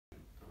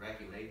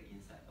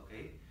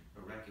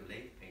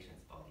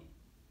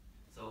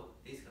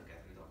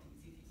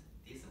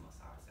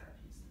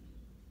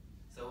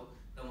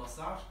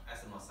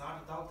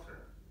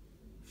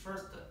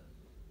first,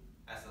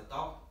 as a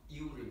doctor,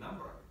 you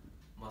remember,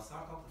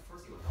 massage doctor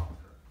first you're a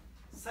doctor,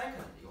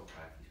 second you're a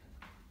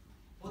practitioner.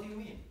 What do you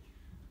mean?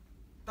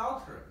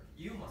 Doctor,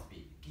 you must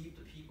give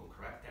the people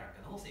correct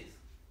diagnosis,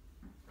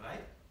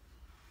 right?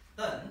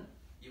 Then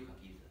you can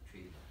give the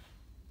treatment.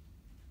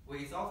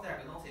 Without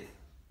diagnosis,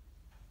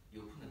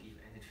 you couldn't give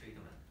any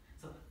treatment.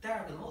 So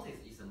diagnosis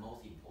is the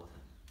most important.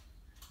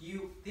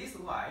 This is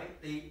why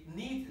they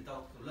need the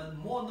doctor to learn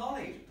more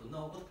knowledge to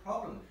know what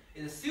problem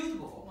is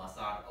suitable for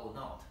massage or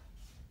not.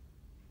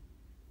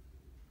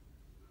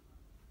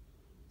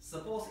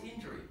 Suppose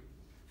injury,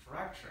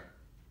 fracture,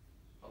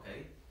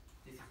 okay?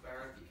 This is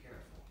very be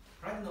careful.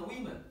 Pregnant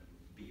women,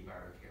 be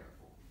very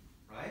careful,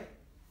 right?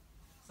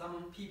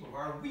 Some people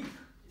are weak,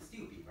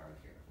 still be very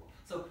careful.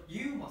 So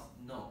you must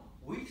know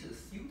which is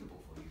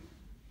suitable for you.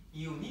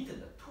 You need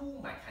the two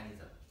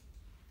mechanisms.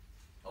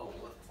 Oh,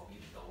 what for me?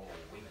 Oh,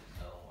 women,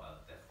 no,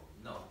 that's for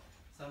no.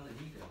 Some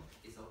need them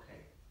is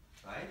okay,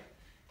 right?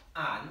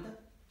 And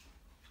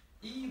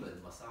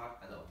even massage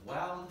as a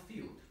wild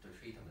field to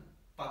treatment,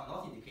 but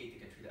not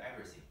indicated can treat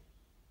everything.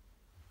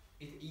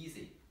 It's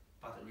easy,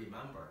 but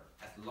remember,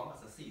 as long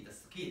as I see the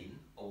skin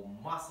or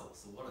muscle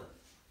swollen,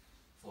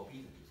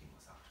 forbidden using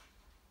massage.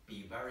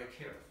 Be very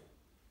careful.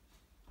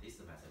 This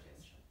is my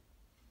suggestion.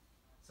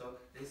 So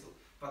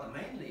but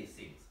mainly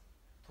things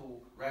to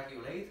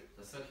regulate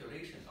the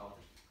circulation of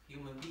the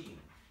human being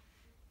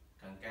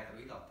can get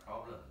rid of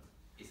problems,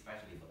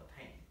 especially for the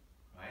pain,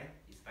 right?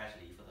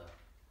 Especially for the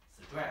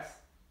stress.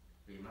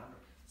 Remember,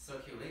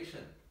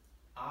 circulation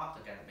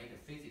after make a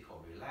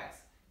physical relax,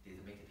 this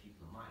make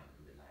people's mind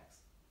relax.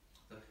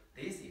 So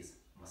this is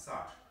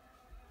massage,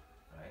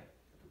 right?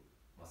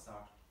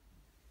 Massage,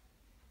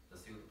 the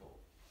suitable.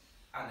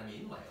 And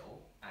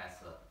meanwhile,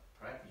 as a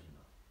practitioner,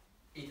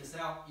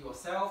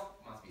 yourself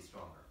must be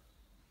stronger.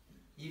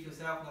 If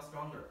yourself not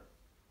stronger,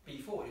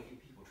 before you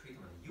give people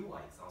treatment, you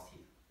are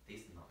exhausted.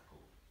 This is not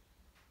good.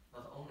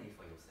 Not only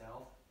for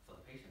yourself, for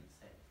the patient's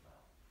sake as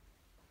well.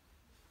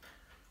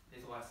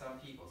 This is why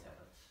some people say,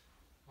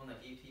 when I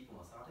give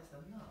people massage, they say,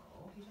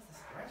 no, he's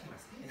just scratching my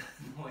skin.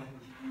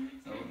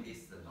 So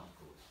this is not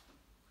good.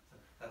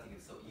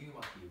 So you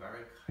must be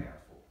very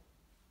careful.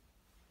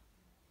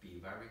 Be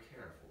very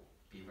careful.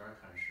 Be very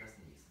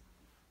consciousness.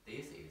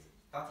 This is,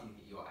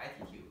 your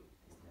attitude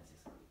is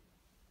necessary.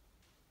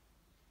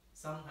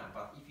 Sometimes,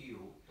 but if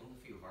you don't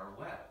feel very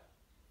well,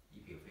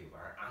 if you feel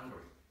very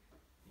angry,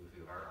 you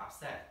feel very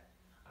upset,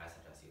 I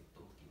suggest you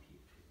don't give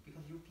people treatment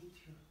because you give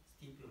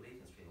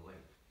stimulation straight away.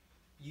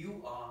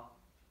 You are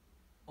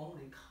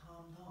only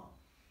calm down.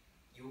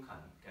 You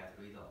can get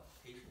rid of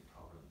patient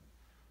problem.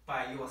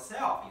 By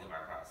yourself in the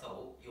background,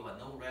 so you are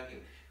no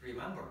regular.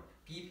 Remember,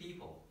 give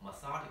people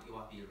massage, you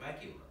must be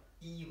regular,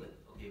 even,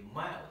 okay,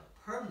 mild,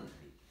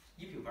 permanently.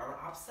 If you're very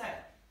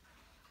upset,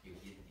 you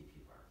didn't give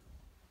people.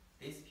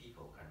 These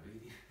people can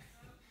really,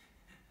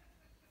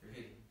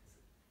 really.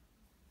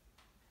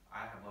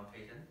 I have one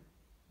patient,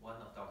 one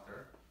of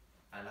doctor,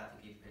 I like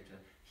to give patient,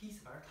 he's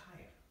very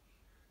tired.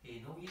 He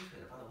no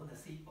interest, but when I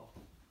see,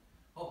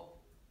 oh,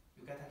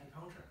 you get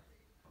acupuncture,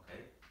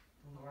 okay?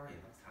 Don't worry,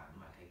 next time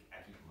I keep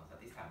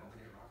massage. This time I'm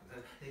going to rub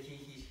him.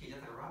 He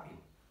just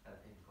rubbing, and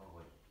then go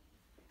away.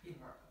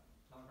 He's not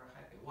very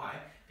happy. Why?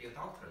 Because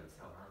doctor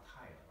itself very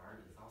tired, very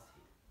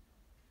exhausted.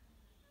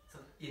 So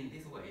in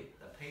this way,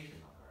 the patient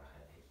not very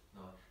happy.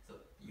 No,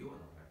 so you are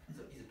not very.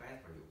 So it's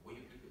bad for you. When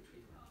you give your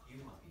treatment,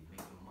 you must be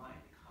make your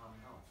mind calm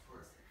down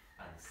first,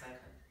 and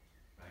second,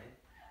 right?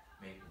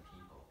 Make the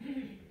people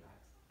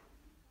relax.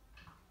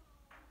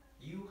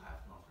 You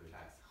have not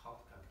relaxed.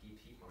 How can give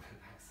people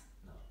relax?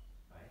 No,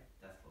 right?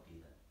 That's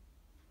forbidden.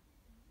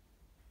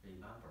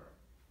 Remember,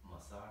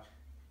 massage,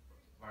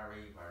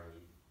 very,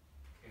 very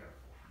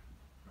careful,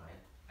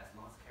 right? As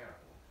long as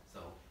careful,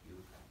 so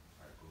you can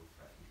very good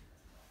practitioner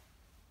as well.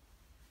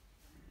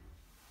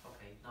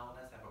 Okay, now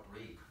let's have a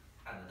break,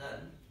 and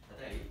then